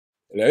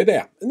Hello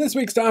there. In this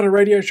week's Data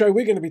Radio Show,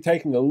 we're going to be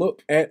taking a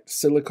look at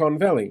Silicon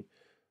Valley.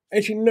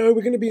 Actually, no,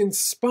 we're going to be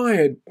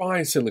inspired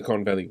by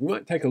Silicon Valley. We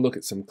might take a look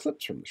at some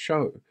clips from the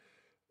show.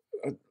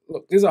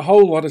 Look, there's a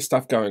whole lot of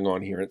stuff going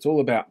on here. It's all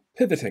about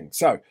pivoting.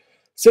 So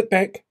sit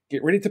back,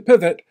 get ready to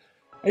pivot,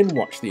 and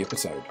watch the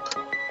episode.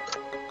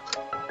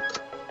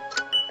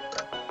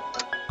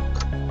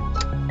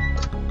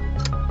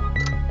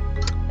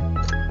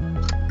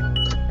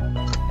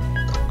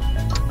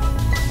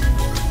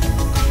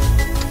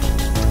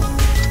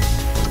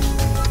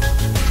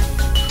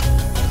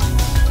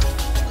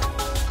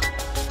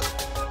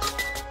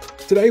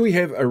 Today we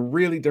have a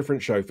really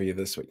different show for you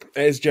this week.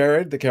 As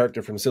Jared, the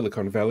character from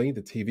Silicon Valley,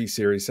 the TV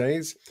series,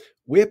 says,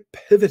 we're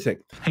pivoting.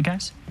 Hey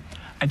guys,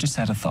 I just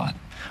had a thought.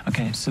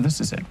 Okay, so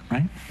this is it,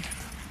 right?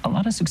 A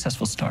lot of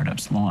successful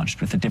startups launched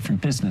with a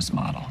different business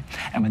model.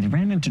 And when they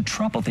ran into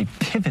trouble, they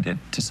pivoted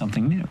to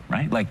something new,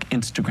 right? Like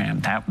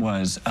Instagram, that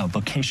was a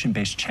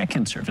location-based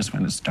check-in service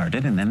when it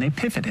started, and then they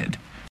pivoted.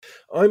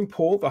 I'm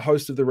Paul, the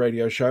host of the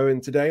radio show,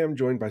 and today I'm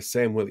joined by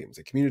Sam Williams,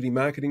 a community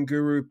marketing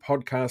guru,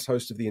 podcast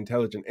host of The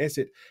Intelligent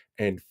Asset,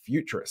 and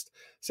futurist.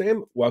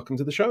 Sam, welcome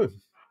to the show.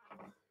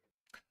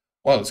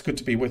 Well, it's good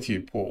to be with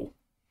you, Paul.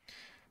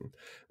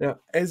 Now,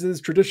 as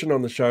is tradition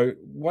on the show,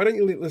 why don't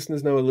you let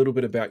listeners know a little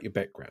bit about your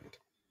background?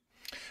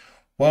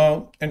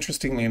 Well,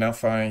 interestingly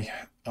enough,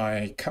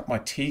 I cut my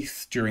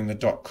teeth during the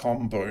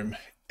dot-com boom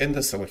in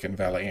the Silicon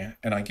Valley,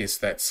 and I guess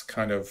that's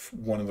kind of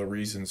one of the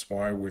reasons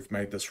why we've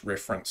made this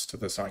reference to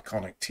this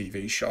iconic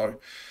TV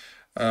show.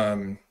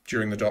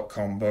 During the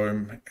dot-com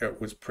boom, it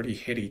was pretty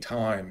heady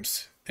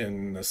times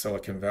in the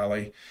Silicon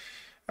Valley,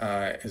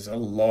 as a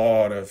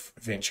lot of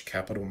venture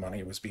capital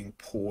money was being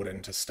poured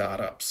into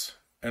startups.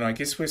 And I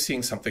guess we're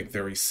seeing something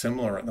very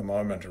similar at the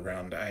moment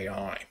around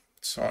AI.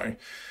 So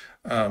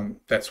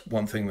that's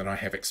one thing that I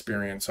have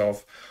experience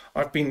of.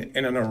 I've been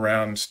in and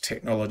around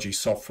technology,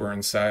 software,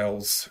 and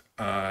sales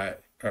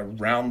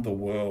around the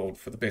world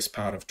for the best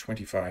part of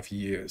 25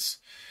 years.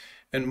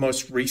 And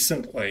most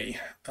recently,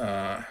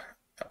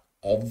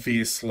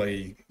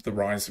 obviously, the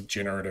rise of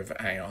generative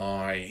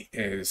AI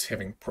is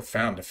having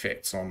profound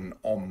effects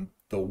on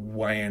the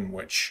way in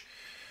which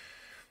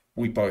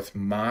we both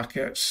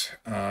market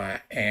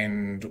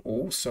and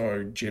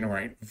also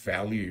generate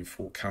value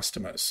for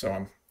customers.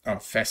 So I'm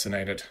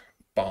fascinated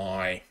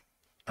by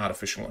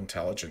artificial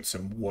intelligence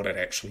and what it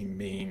actually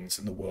means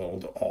in the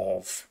world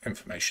of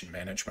information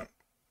management.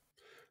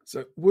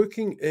 So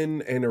working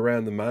in and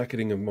around the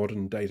marketing of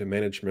modern data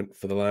management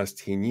for the last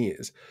 10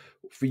 years,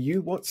 for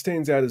you, what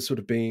stands out as sort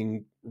of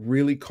being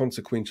really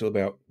consequential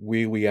about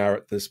where we are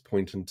at this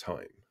point in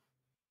time?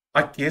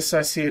 I guess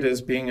I see it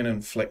as being an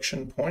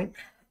inflection point.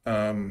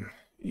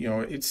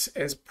 It's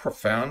as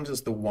profound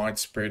as the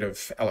widespread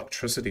of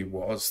electricity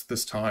was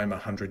this time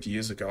 100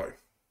 years ago.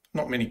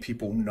 Not many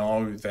people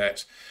know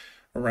that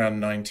around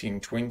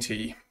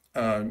 1920,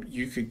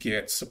 you could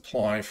get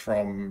supply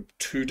from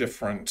two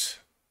different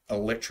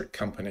electric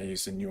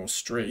companies in your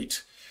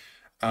street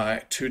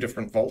at two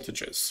different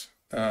voltages,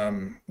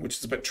 which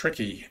is a bit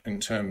tricky in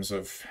terms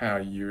of how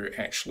you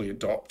actually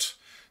adopt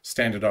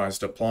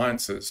standardized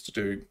appliances to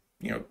do,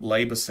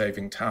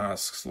 labor-saving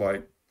tasks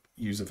like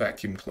use a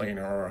vacuum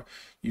cleaner or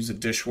use a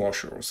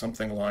dishwasher or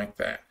something like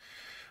that.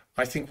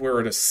 I think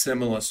we're at a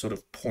similar sort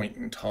of point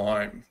in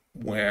time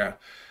where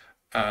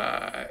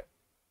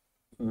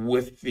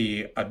with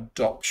the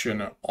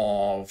adoption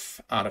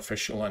of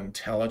artificial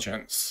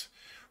intelligence,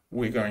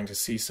 we're going to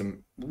see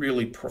some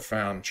really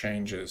profound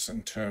changes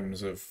in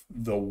terms of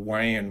the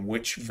way in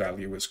which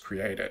value is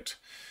created.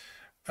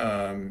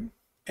 And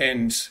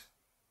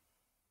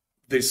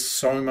there's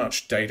so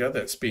much data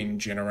that's been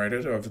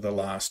generated over the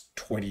last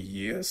 20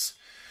 years.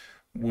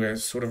 We're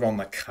sort of on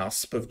the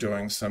cusp of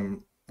doing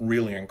some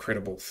really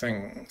incredible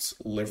things,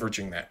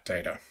 leveraging that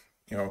data.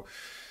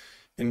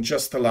 In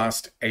just the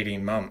last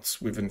 18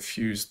 months, we've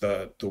infused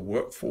the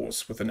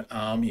workforce with an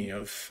army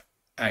of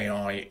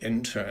AI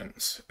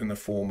interns in the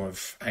form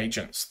of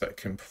agents that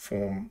can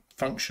perform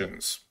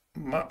functions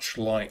much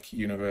like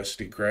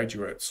university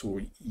graduates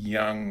or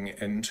young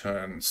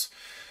interns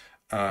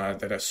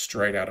that are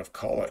straight out of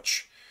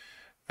college.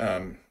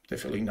 They're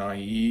fairly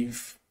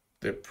naive,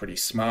 they're pretty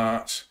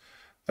smart,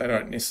 they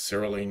don't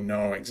necessarily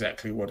know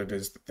exactly what it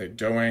is that they're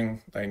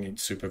doing, they need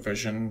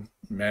supervision,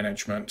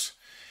 management,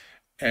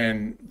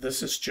 and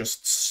this is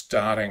just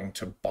starting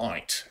to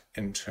bite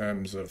in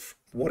terms of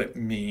what it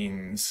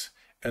means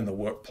in the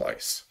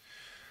workplace.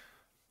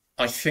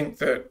 I think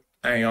that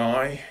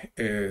AI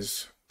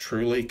is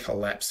truly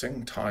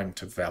collapsing time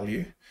to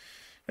value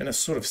in a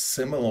sort of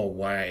similar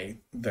way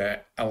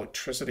that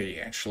electricity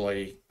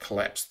actually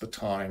collapsed the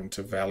time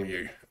to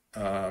value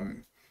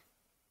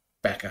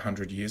back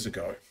 100 years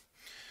ago.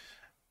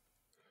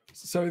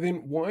 So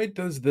then why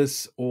does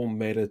this all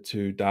matter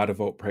to Data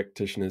Vault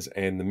practitioners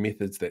and the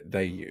methods that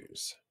they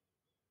use?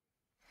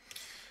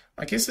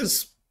 I guess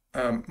as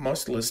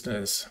most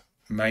listeners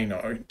may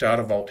know,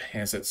 Data Vault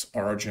has its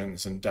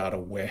origins in data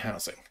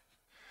warehousing.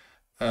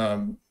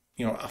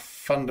 A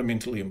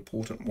fundamentally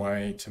important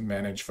way to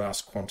manage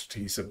vast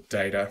quantities of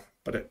data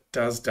but it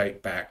does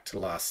date back to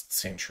last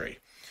century.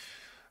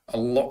 A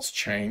lot's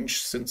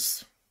changed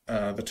since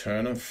the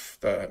turn of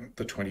the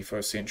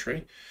 21st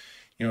century.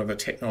 The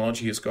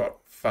technology has got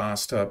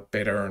faster,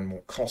 better, and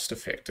more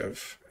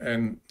cost-effective,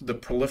 and the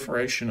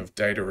proliferation of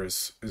data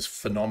is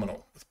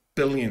phenomenal, with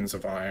billions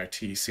of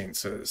IoT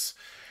sensors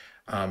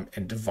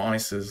and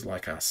devices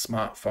like our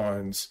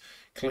smartphones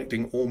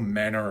collecting all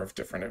manner of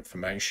different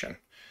information.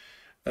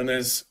 And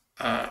there's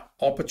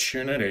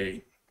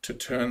opportunity to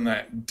turn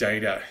that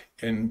data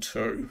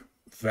into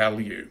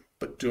value,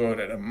 but do it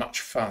at a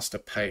much faster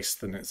pace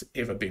than has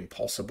ever been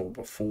possible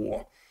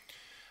before.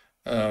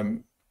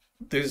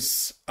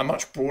 There's a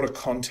much broader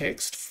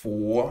context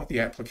for the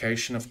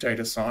application of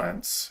data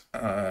science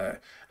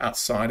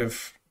outside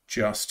of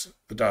just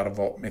the Data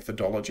Vault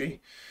methodology.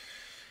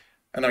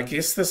 And I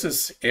guess this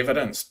is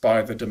evidenced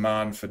by the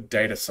demand for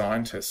data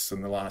scientists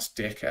in the last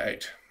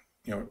decade.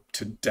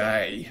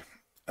 Today,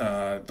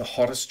 the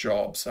hottest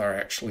jobs are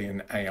actually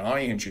in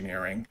AI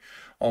engineering,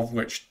 of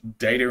which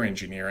data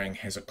engineering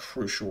has a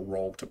crucial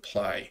role to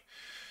play.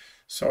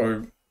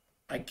 So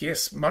I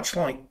guess much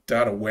like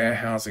data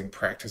warehousing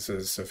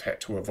practices have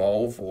had to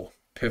evolve or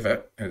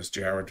pivot, as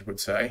Jared would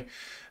say,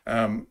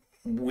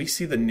 we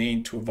see the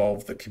need to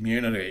evolve the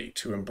community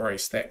to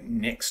embrace that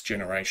next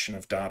generation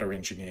of data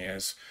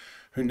engineers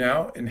who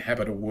now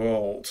inhabit a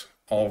world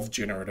of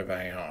generative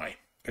AI.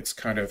 It's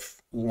kind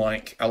of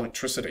like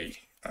electricity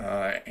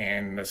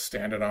and a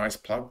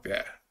standardized plug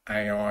there.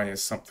 AI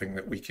is something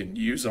that we can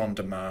use on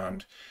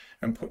demand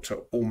and put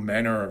to all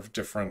manner of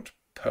different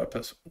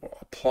purpose, or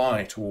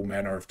apply to all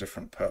manner of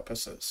different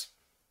purposes.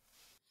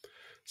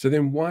 So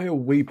then why are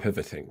we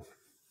pivoting?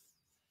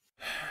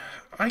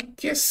 I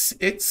guess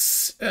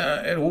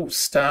it all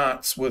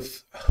starts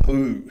with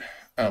who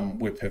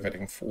we're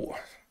pivoting for.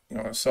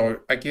 So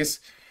I guess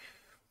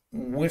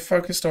we're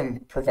focused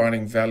on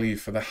providing value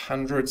for the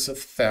hundreds of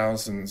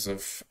thousands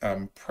of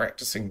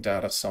practicing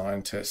data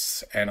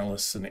scientists,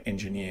 analysts, and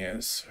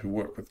engineers who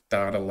work with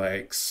data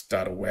lakes,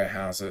 data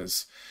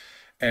warehouses,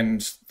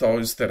 and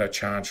those that are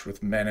charged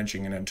with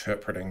managing and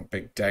interpreting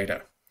big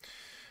data.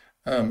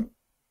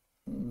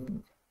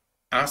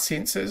 Our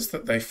sense is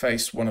that they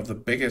face one of the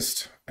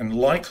biggest and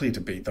likely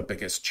to be the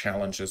biggest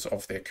challenges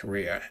of their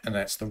career, and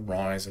that's the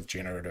rise of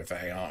generative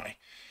AI.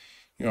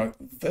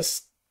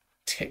 This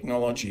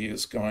technology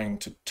is going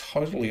to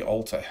totally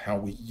alter how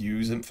we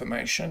use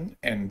information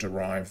and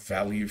derive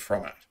value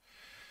from it.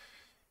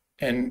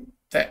 And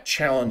that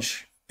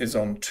challenge is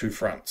on two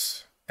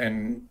fronts.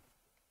 And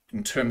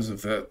in terms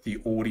of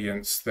the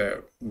audience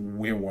that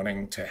we're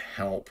wanting to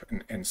help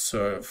and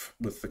serve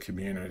with the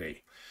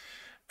community.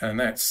 And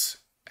that's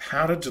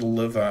how to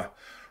deliver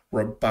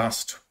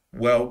robust,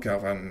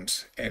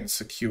 well-governed, and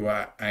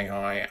secure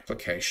AI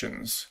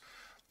applications,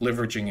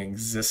 leveraging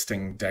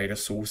existing data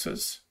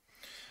sources.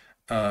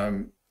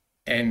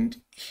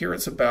 And here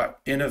it's about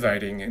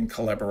innovating in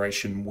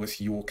collaboration with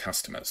your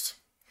customers.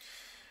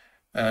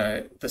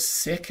 The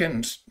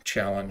second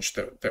challenge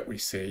that we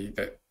see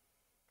that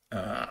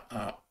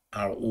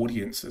our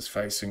audience is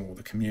facing, or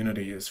the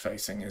community is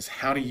facing, is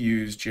how to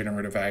use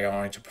generative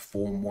AI to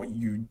perform what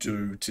you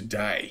do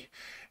today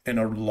in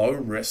a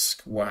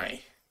low-risk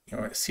way.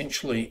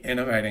 Essentially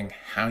innovating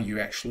how you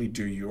actually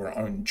do your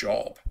own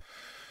job.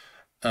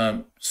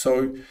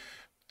 So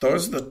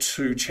those are the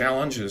two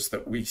challenges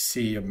that we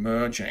see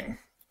emerging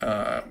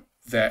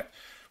that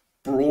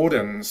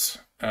broadens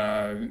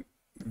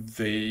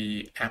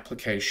the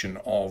application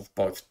of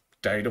both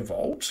Data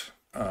Vault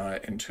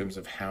in terms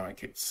of how it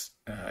gets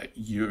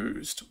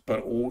used,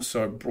 but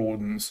also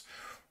broadens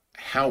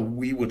how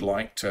we would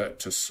like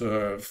to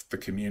serve the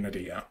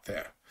community out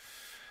there.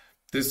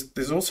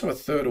 There's also a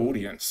third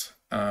audience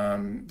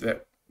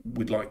that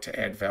we'd like to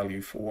add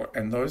value for,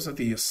 and those are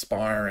the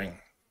aspiring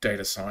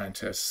data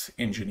scientists,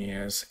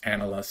 engineers,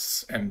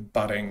 analysts, and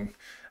budding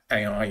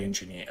AI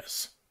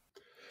engineers.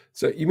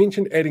 So you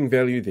mentioned adding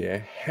value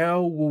there.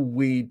 How will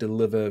we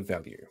deliver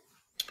value?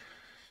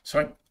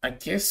 So I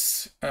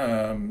guess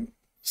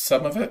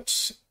some of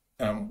it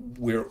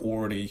we're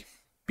already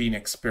been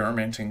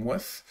experimenting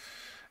with,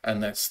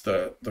 and that's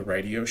the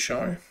radio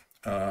show.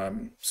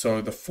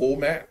 So the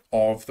format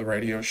of the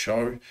radio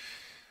show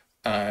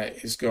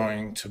is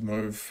going to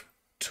move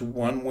to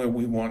one where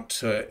we want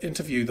to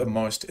interview the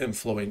most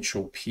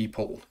influential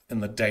people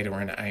in the data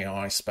and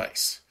AI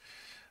space.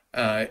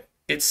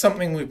 It's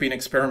something we've been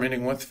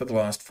experimenting with for the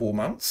last 4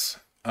 months,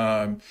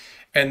 and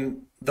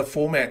the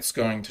format's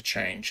going to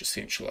change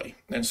essentially.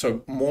 And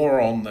so more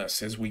on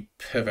this as we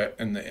pivot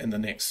in the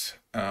next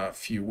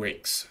few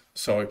weeks.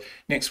 So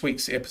next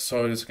week's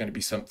episode is going to be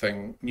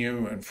something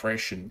new and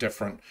fresh and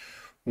different,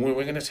 where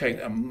we're going to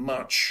take a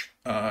much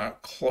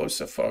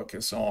closer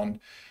focus on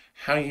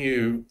how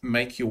you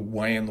make your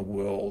way in the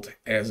world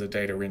as a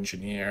data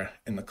engineer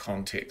in the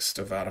context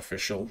of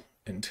artificial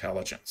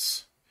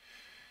intelligence.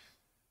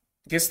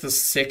 I guess the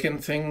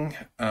second thing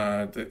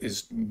that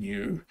is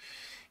new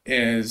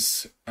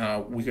is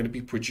we're going to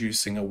be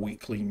producing a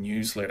weekly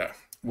newsletter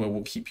where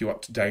we'll keep you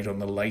up to date on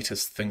the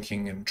latest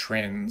thinking and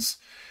trends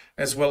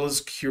as well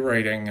as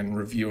curating and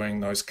reviewing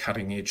those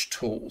cutting edge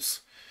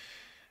tools.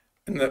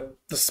 And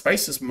the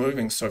space is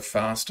moving so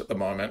fast at the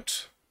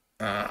moment.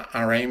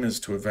 Our aim is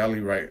to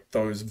evaluate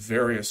those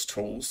various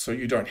tools so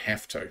you don't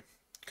have to.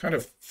 Kind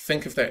of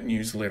think of that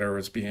newsletter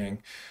as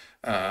being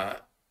an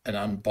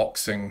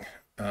unboxing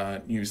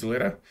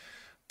newsletter,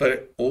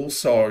 but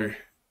also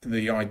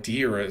the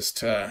idea is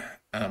to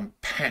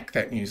pack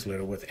that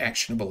newsletter with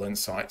actionable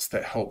insights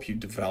that help you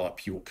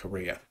develop your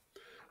career.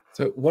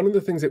 So one of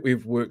the things that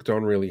we've worked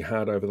on really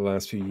hard over the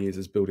last few years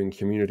is building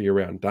community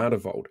around Data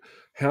Vault.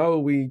 How are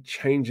we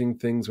changing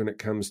things when it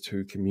comes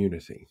to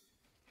community?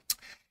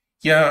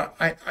 Yeah,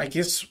 I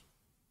guess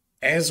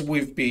as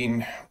we've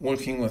been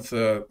working with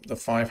the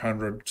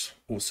 500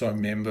 or so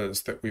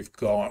members that we've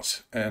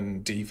got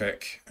in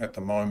DVIC at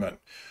the moment,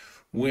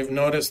 we've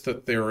noticed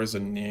that there is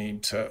a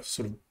need to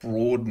sort of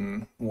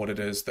broaden what it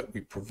is that we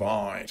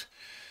provide.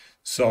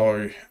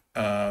 So,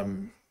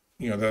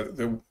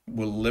 there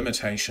were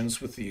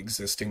limitations with the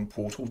existing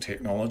portal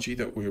technology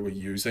that we were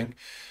using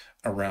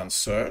around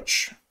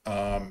search,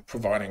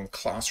 providing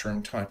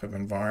classroom type of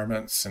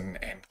environments and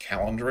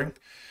calendaring.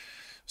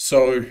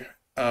 So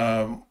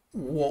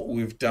what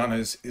we've done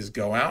is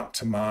go out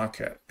to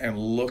market and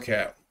look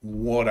at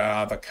what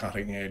are the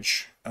cutting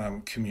edge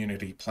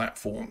community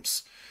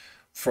platforms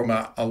from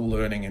a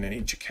learning and an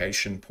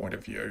education point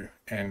of view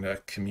and a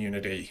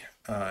community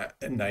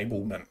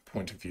enablement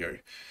point of view.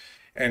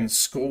 And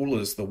Skool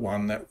is the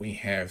one that we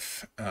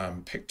have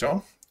picked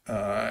on.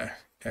 So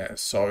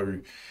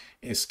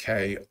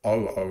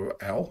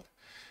Skool.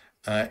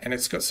 And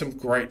it's got some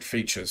great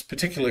features,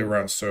 particularly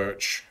around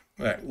search,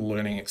 that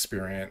learning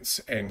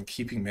experience, and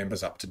keeping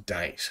members up to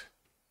date.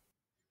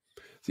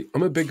 See,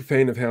 I'm a big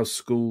fan of how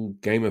Skool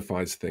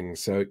gamifies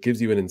things. So it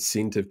gives you an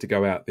incentive to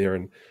go out there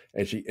and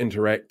actually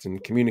interact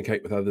and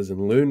communicate with others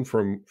and learn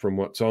from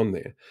what's on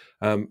there.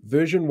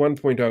 Version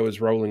 1.0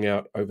 is rolling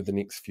out over the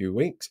next few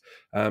weeks.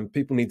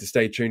 People need to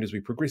stay tuned as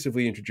we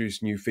progressively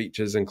introduce new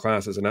features and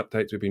classes and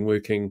updates. We've been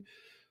working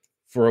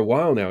for a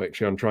while now,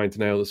 actually, on trying to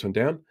nail this one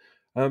down.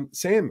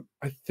 Sam,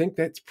 I think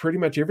that's pretty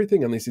much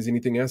everything, unless there's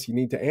anything else you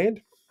need to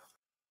add.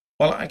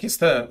 Well, I guess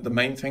the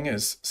main thing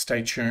is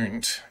stay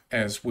tuned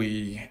as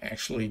we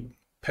actually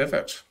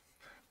pivot.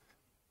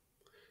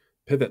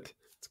 Pivot.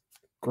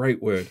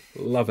 Great word.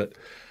 Love it.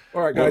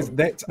 All right, guys,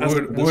 that's us.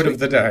 Word of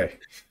the day.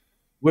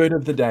 Word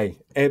of the day.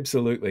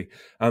 Absolutely.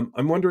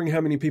 I'm wondering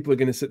how many people are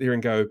going to sit there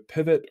and go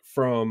pivot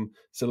from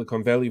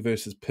Silicon Valley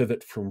versus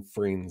pivot from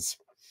Friends.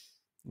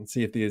 And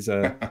see if there's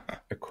a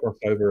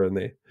crossover in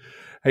there.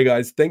 Hey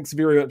guys, thanks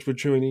very much for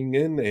tuning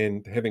in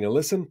and having a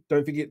listen.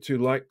 Don't forget to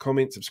like,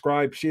 comment,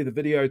 subscribe, share the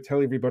video,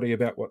 tell everybody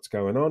about what's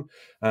going on,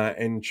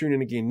 and tune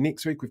in again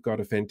next week. We've got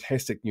a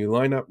fantastic new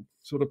lineup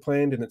sort of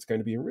planned, and it's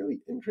going to be a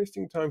really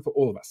interesting time for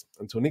all of us.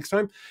 Until next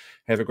time,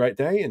 have a great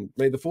day, and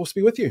may the force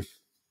be with you.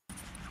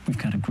 We've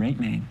got a great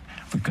name,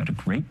 we've got a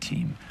great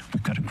team,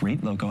 we've got a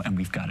great logo, and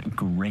we've got a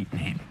great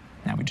name.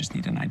 Now we just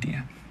need an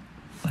idea.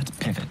 Let's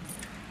pivot.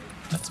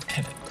 Let's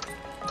pivot.